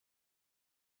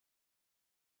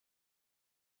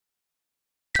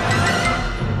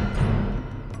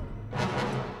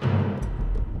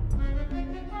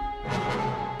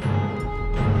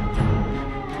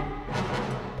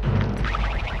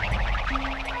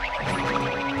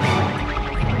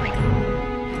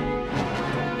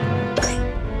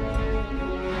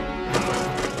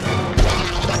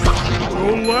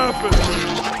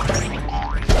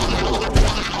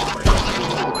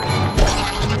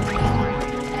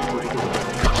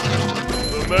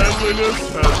Manliness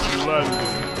has landed.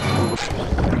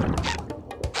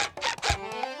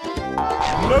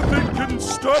 Nothing can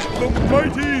stop the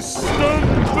mighty stun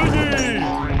thingy!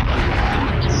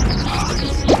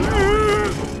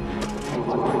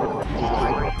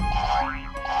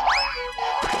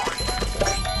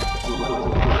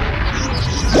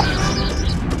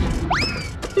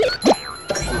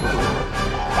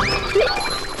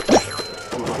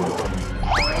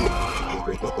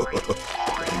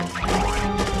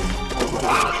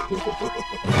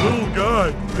 Little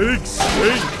guy, big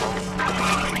stink!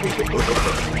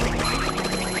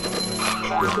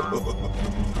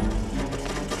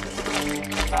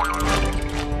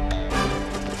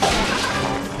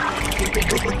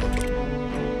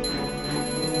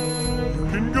 You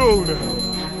can go now.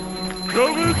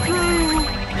 Coming through!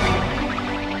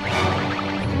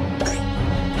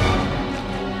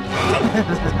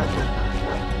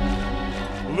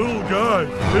 Little guy,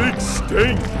 big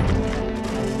stink!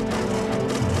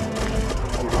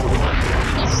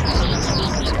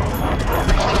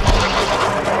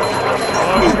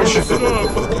 Push it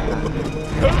up!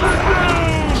 Coming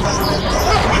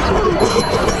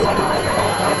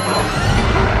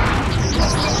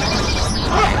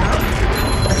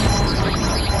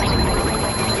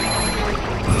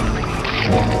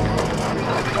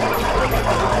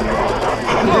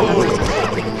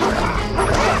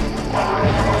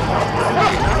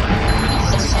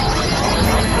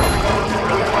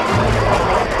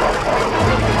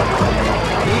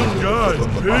Little guy,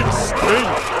 big stink!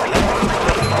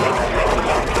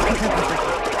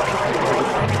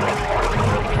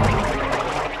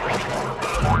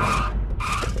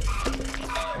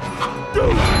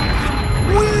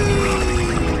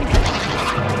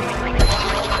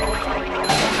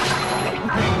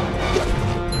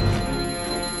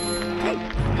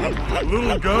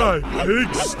 Little guy,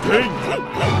 big stink!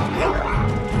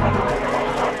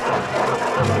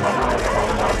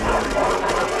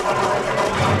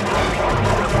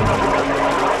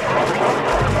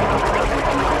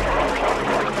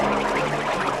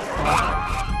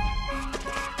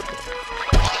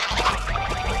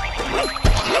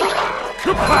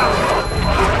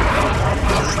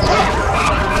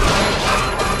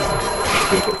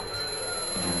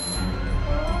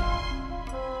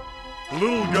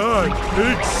 Little guy,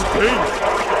 big stink!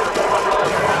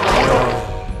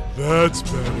 That's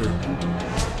better.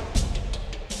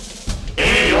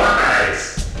 In your eyes!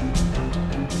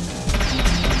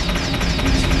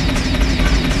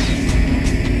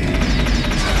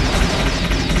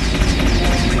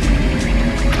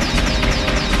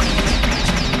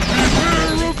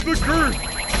 Beware of the curse!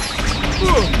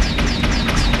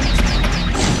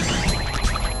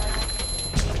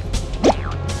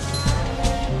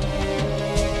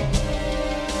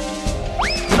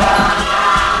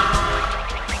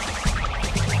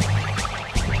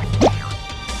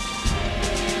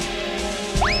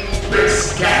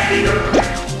 This can't be good.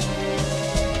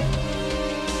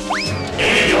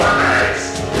 In your eyes!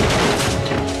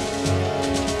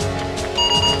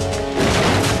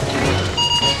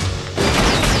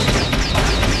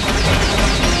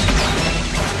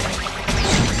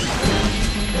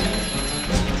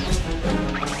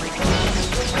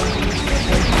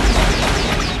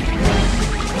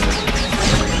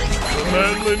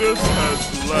 Manliness has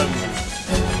landed.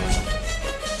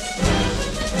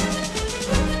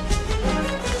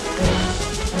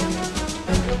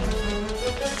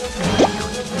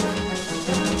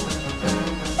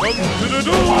 Come to the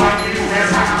door!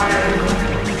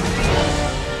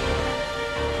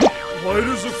 Light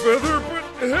as a feather, but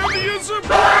heavy as a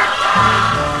brick!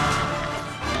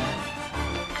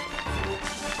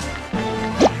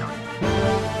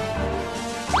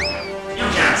 You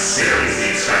can't seriously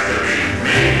expect to be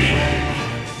me.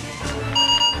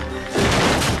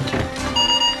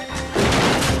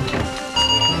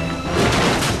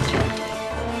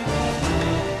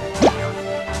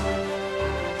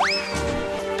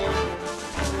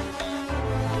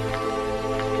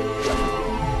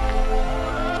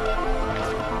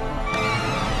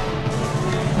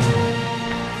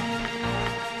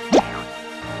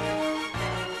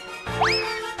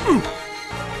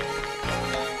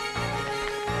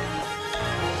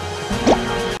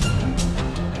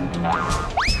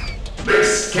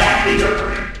 This can't be good.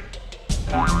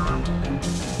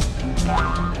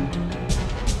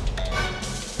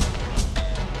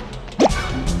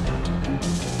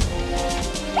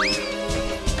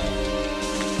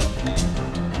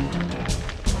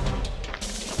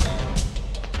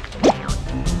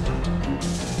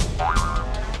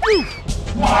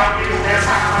 Why is this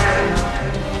happening?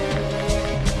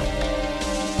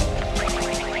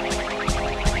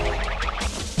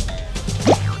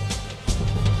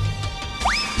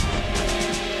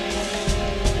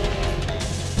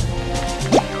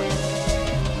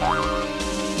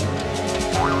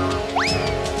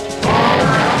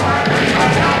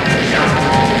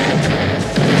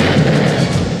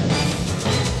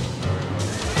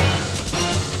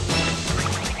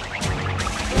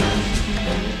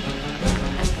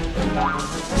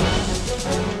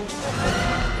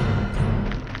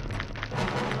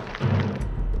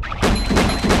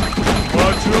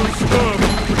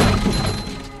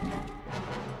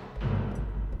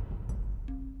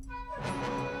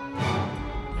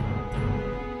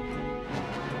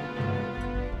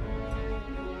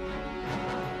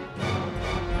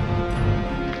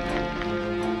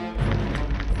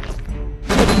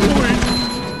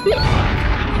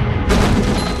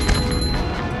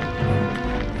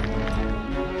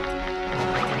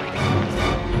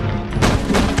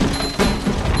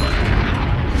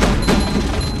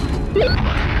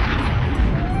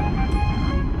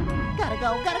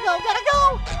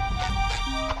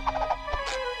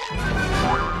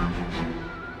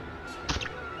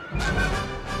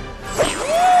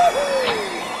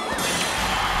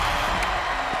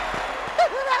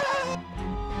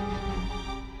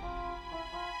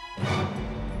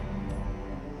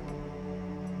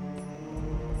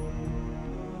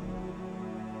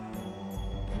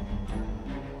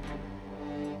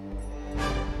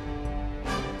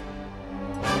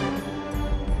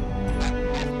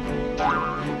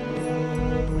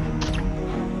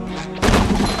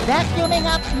 vacuuming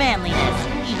up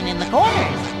manliness, even in the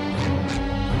corners.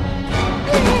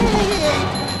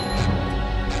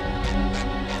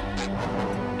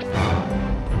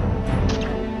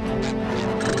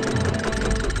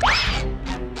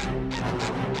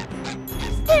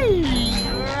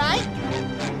 Right?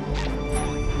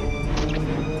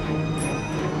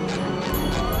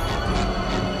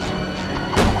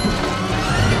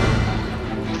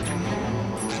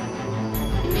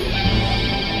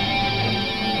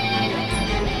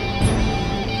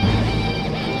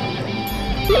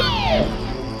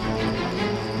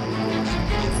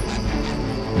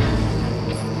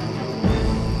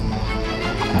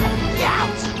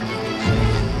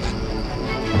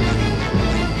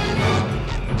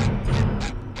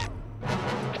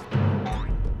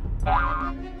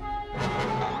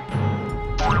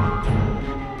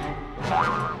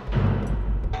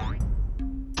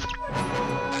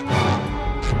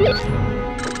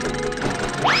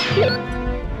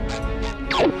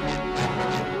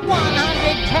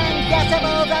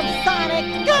 Decibels of sonic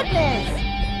goodness!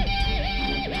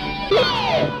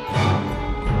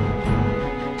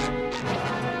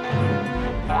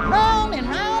 Round and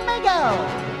round they go!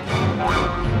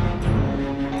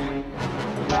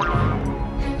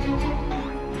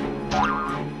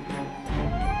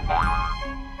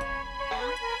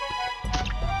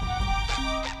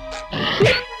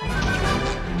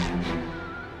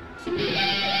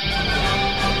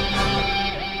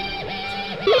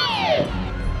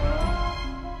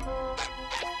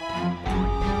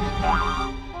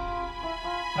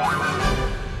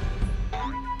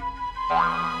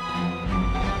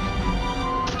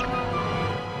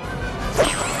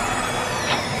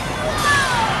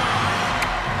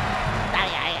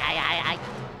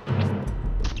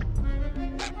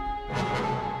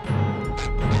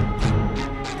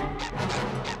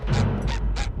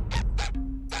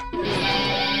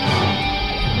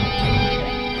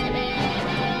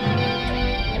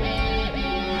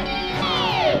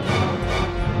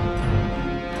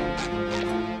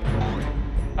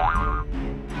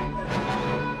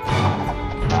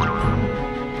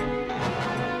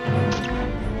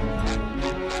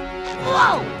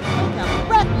 Whoa! Like a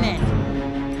breath mint!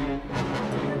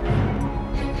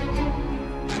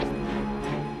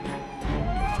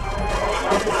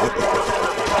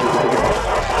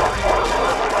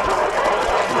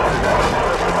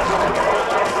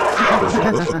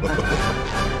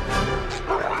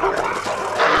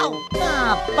 Ow!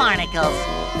 Ah, barnacles!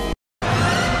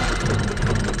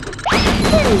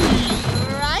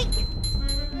 Right?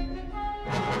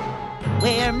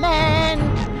 We're men!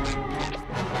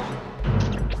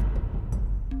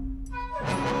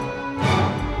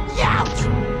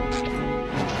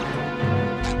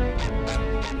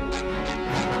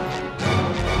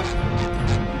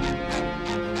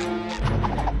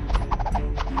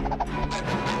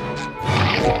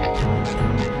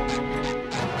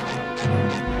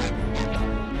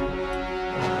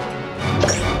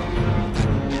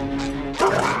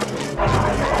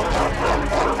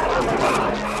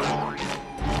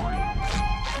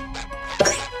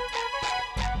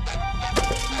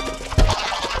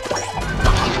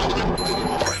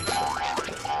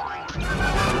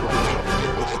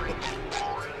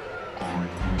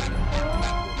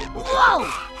 Whoa!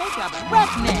 Take a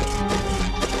breath mint!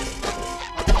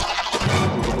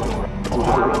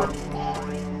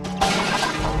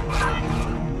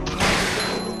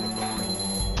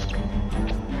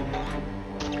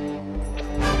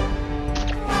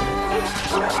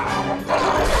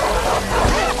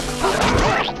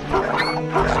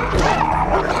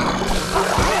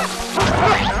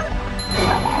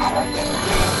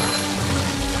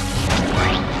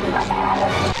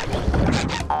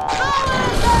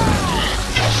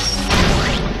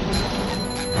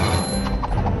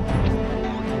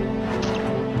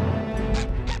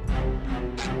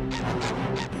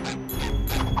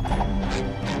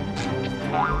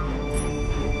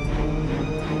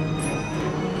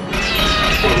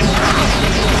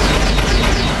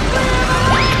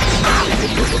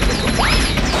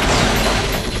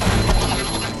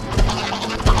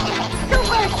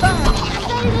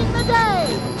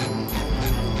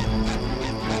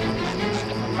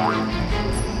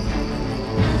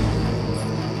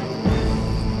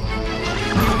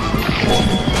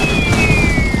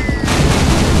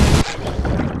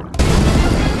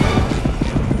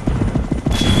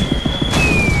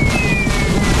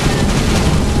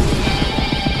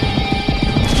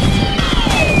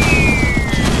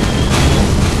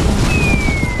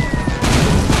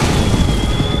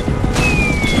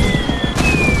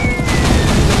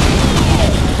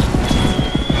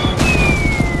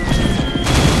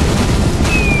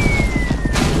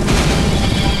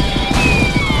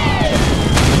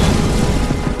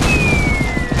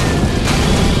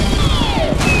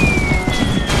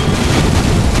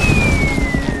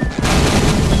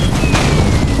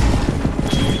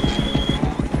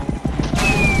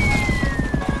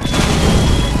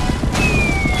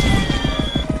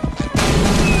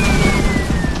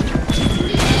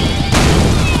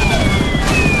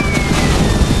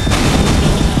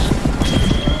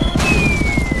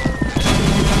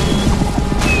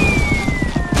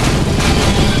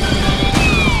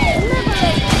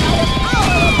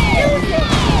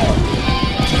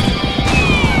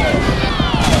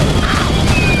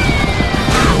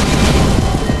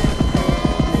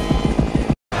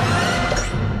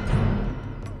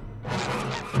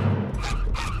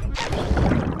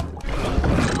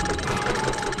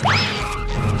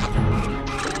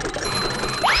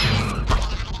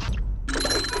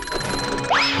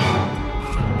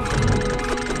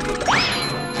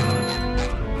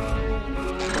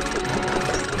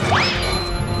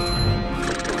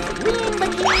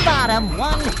 Bikini Bottom,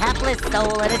 one hapless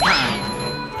soul at a time.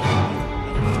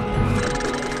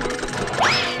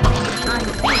 I'm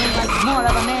feeling like more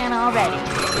of a man already.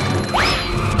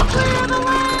 Clear the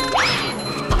way!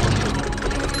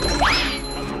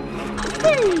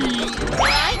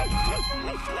 Right?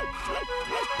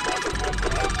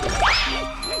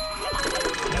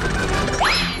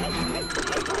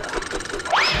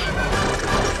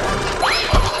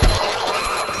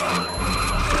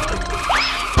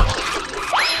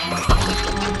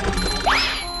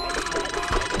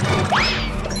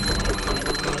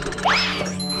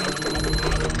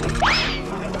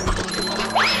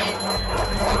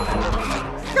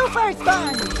 Super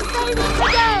Sponge, saving the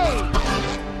day!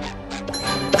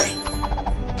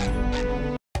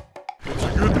 It's a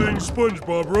good thing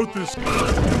SpongeBob wrote this.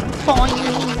 Boing!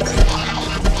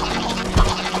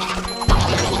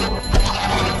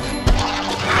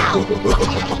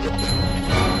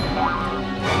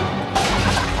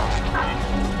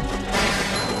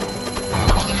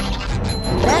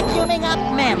 Vacuuming up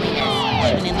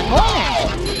manliness, even in the corners.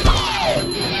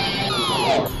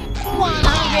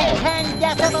 110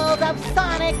 decibels of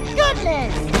sonic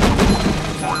goodness!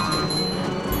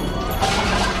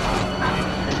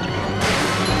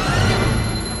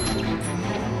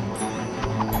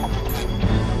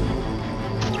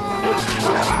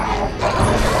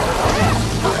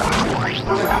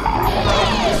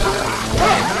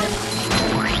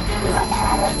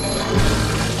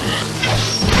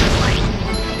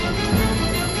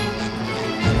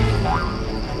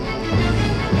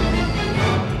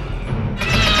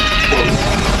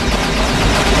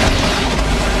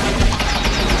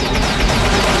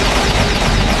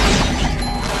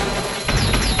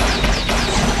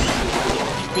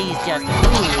 These just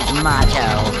ooze macho.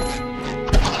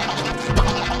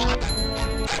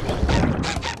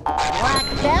 Black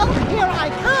Belt, here I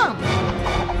come!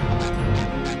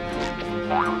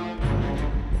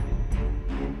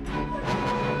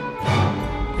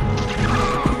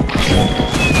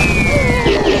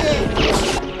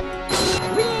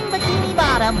 Green Bikini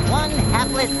Bottom, one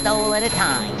hapless soul at a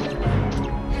time.